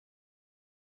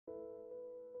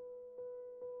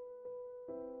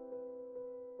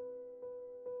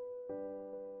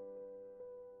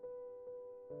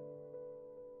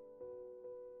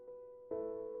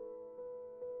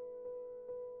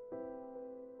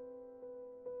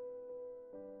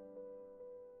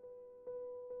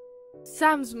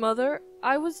Sam's mother,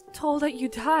 I was told that you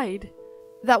died.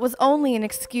 That was only an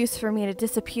excuse for me to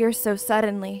disappear so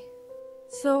suddenly.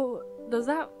 So, does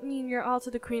that mean you're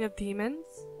also the Queen of Demons?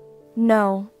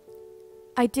 No.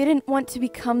 I didn't want to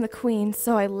become the queen,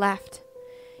 so I left.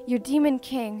 Your demon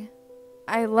king.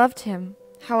 I loved him.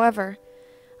 However,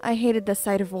 I hated the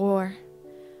sight of war.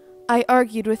 I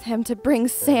argued with him to bring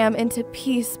Sam into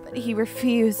peace, but he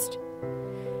refused.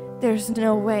 There's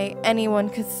no way anyone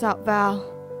could stop Val.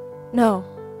 No,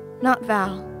 not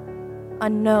Val.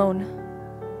 Unknown.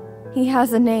 He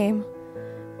has a name,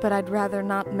 but I'd rather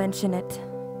not mention it.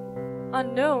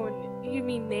 Unknown? You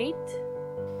mean Nate?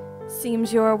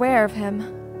 Seems you're aware of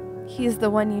him. He's the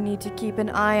one you need to keep an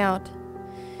eye out.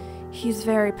 He's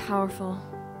very powerful.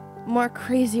 More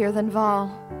crazier than Val.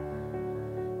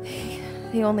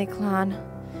 The only clan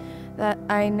that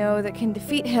I know that can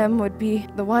defeat him would be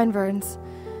the Wynverns,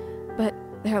 but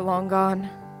they're long gone.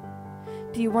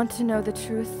 Do you want to know the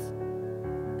truth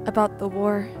about the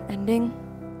war ending?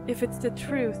 If it's the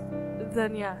truth,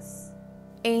 then yes.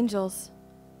 Angels,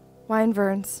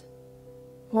 Wynverns,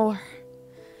 war.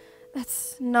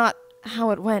 That's not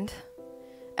how it went.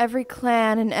 Every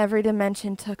clan in every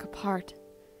dimension took a part.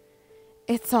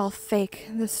 It's all fake.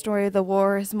 The story of the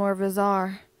war is more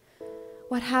bizarre.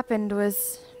 What happened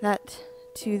was that,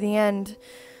 to the end,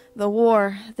 the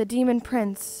war, the demon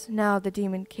prince, now the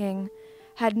demon king,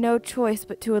 had no choice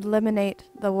but to eliminate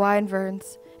the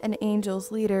Wynverns and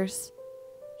Angels leaders.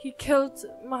 He killed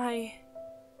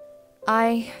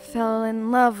I fell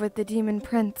in love with the demon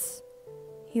prince.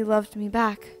 He loved me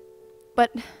back.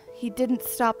 But he didn't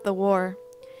stop the war.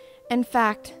 In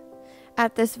fact,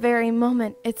 at this very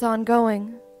moment, it's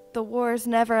ongoing. The war's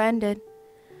never ended.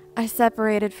 I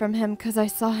separated from him because I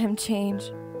saw him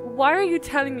change. Why are you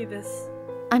telling me this?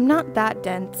 I'm not that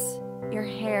dense. Your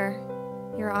hair,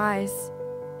 your eyes,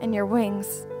 and your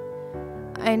wings.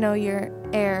 I know you're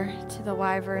heir to the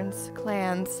Wyverns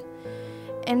clans.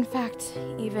 In fact,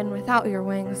 even without your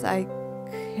wings, I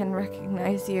can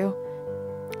recognize you.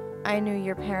 I knew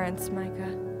your parents,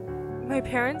 Micah. My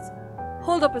parents?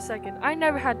 Hold up a second. I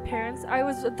never had parents. I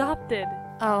was adopted.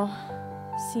 Oh,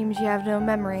 seems you have no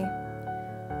memory.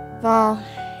 Val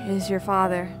is your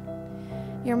father.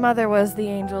 Your mother was the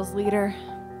Angels' leader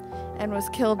and was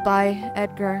killed by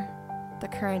Edgar, the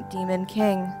current Demon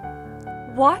King.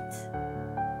 What?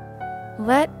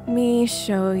 Let me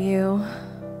show you.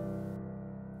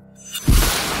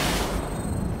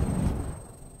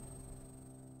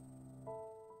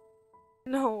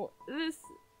 No, this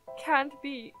can't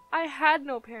be. I had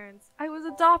no parents. I was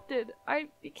adopted. I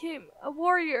became a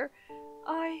warrior.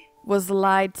 I Was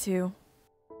lied to.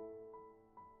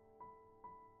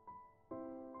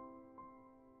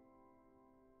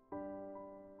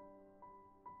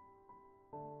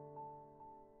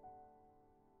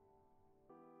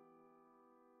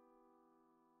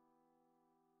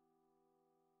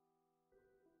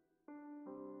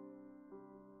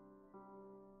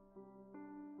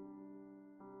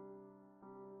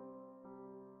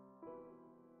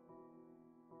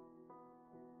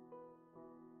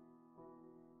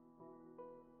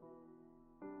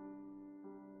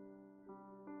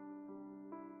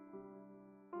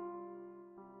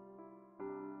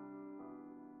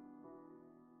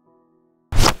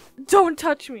 Don't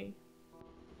touch me.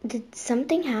 Did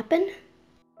something happen?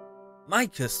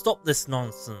 Micah, stop this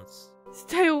nonsense.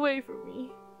 Stay away from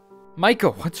me. Micah,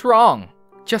 what's wrong?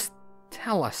 Just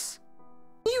tell us.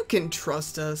 You can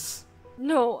trust us.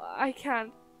 No, I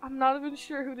can't. I'm not even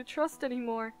sure who to trust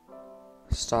anymore.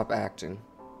 Stop acting.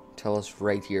 Tell us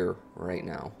right here, right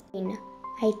now.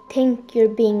 I think you're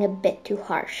being a bit too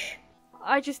harsh.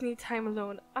 I just need time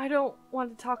alone. I don't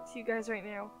want to talk to you guys right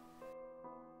now.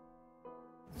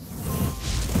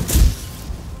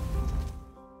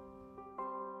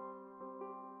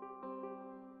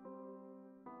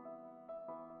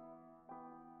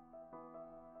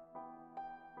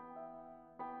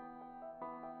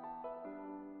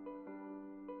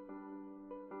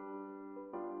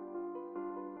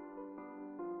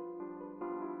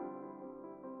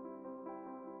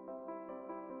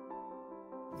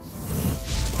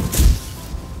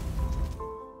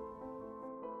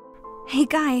 Hey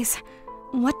guys,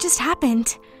 what just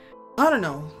happened? I don't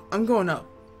know. I'm going up.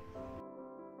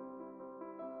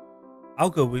 I'll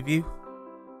go with you.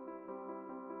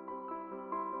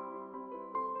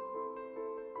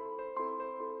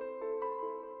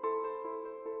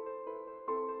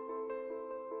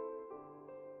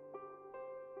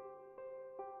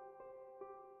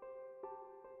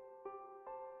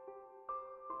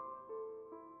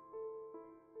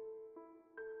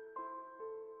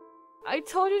 I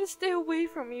told you to stay away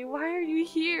from me. Why are you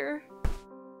here?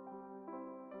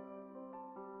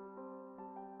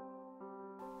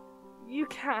 You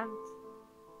can't.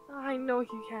 I know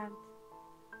you can't.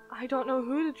 I don't know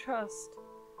who to trust.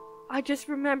 I just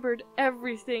remembered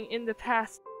everything in the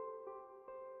past.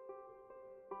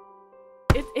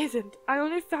 It isn't. I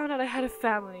only found out I had a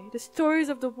family. The stories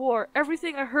of the war,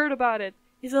 everything I heard about it,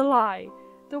 is a lie.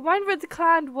 The Wynverns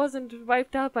clan wasn't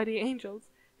wiped out by the angels.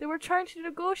 They were trying to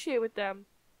negotiate with them.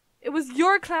 It was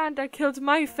your clan that killed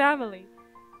my family.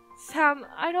 Sam,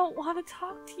 I don't want to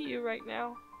talk to you right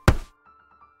now.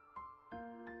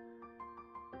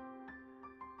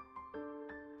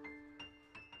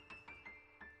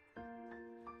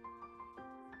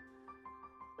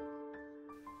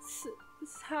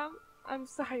 Sam, I'm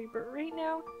sorry, but right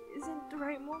now isn't the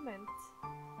right moment.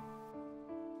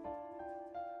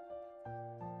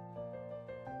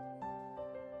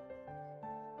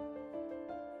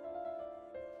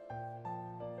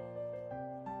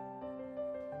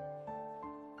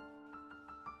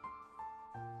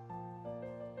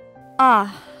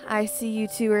 Ah, I see you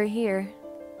two are here.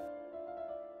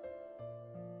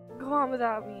 Go on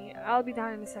without me. I'll be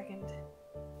down in a second.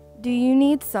 Do you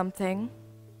need something?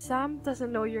 Sam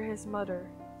doesn't know you're his mother,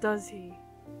 does he?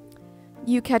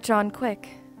 You catch on quick.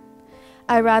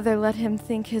 I rather let him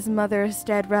think his mother is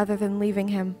dead rather than leaving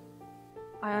him.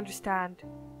 I understand.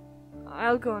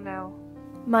 I'll go now.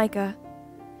 Micah,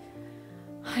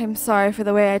 I'm sorry for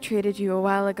the way I treated you a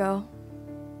while ago.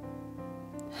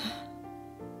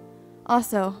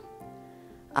 Also,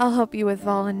 I'll help you with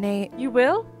Vol and Nate. You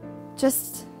will?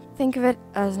 Just think of it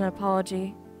as an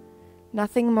apology.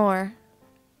 Nothing more.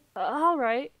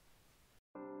 Alright.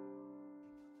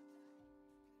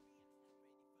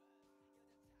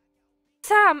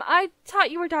 Sam, I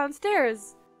thought you were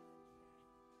downstairs.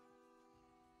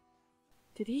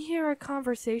 Did he hear a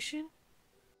conversation?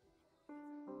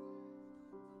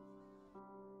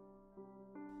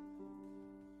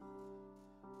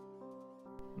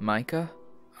 Micah,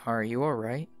 are you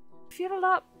alright? I feel a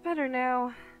lot better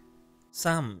now.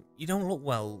 Sam, you don't look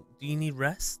well. Do you need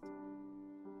rest?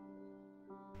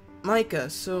 Micah,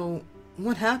 so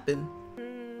what happened?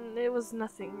 It was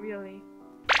nothing, really.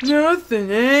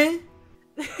 Nothing, eh?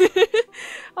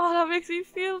 Oh, that makes me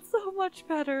feel so much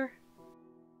better.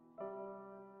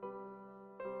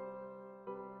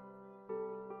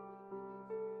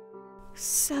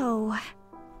 So,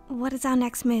 what is our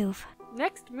next move?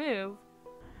 Next move?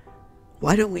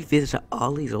 Why don't we visit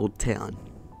Ollie's old town?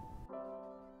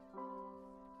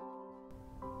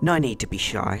 No need to be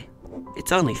shy.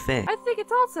 It's only fair. I think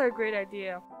it's also a great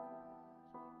idea.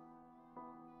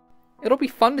 It'll be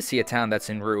fun to see a town that's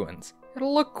in ruins.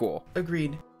 It'll look cool.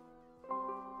 Agreed.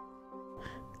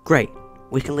 Great.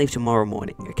 We can leave tomorrow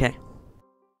morning, okay?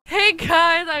 Hey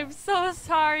guys, I'm so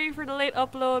sorry for the late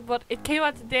upload, but it came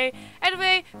out today.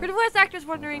 Anyway, for the voice actors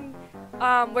wondering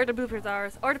where the bloopers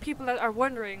are, or the people that are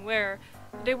wondering where,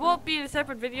 they won't be in a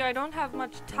separate video. I don't have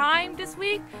much time this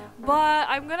week, but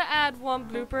I'm gonna add one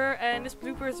blooper, and this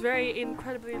blooper is very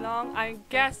incredibly long. I'm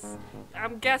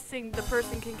guessing the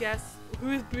person can guess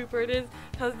whose blooper it is,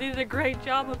 because they did a great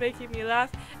job of making me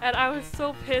laugh, and I was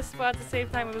so pissed, but at the same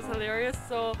time it was hilarious,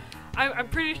 so I'm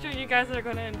pretty sure you guys are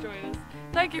gonna enjoy this.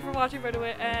 Thank you for watching, by the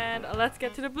way, and let's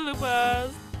get to the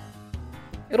bloopers.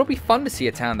 It'll be fun to see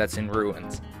a town that's in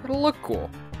ruins. It'll look cool.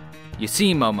 You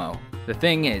see, Momo, the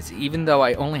thing is, even though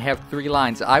I only have 3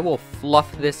 lines, I will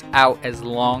fluff this out as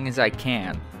long as I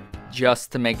can,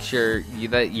 just to make sure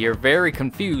that you're very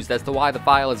confused as to why the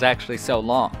file is actually so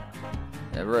long.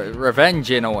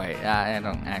 Revenge in a way. I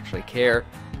don't actually care.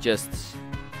 Just,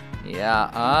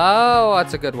 yeah. Oh,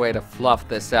 that's a good way to fluff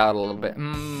this out a little bit.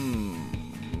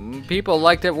 People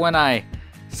liked it when I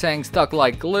sang Stuck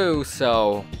Like Glue,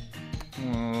 so...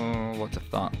 what's a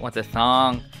thong? What's a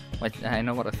thong? I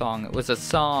know what a thong... It was a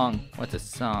song. What's a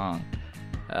song?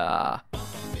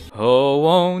 Oh,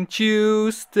 won't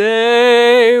you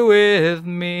stay with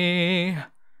me?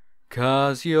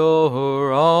 'Cause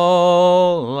you're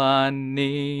all I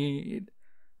need.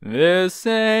 This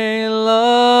ain't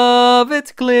love,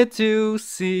 it's clear to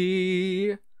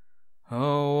see.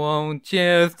 Oh, won't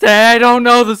you stay? I don't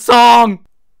know the song!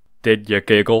 Did you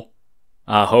giggle?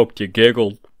 I hoped you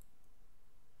giggled.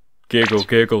 Giggle,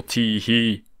 giggle, tee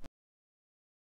hee.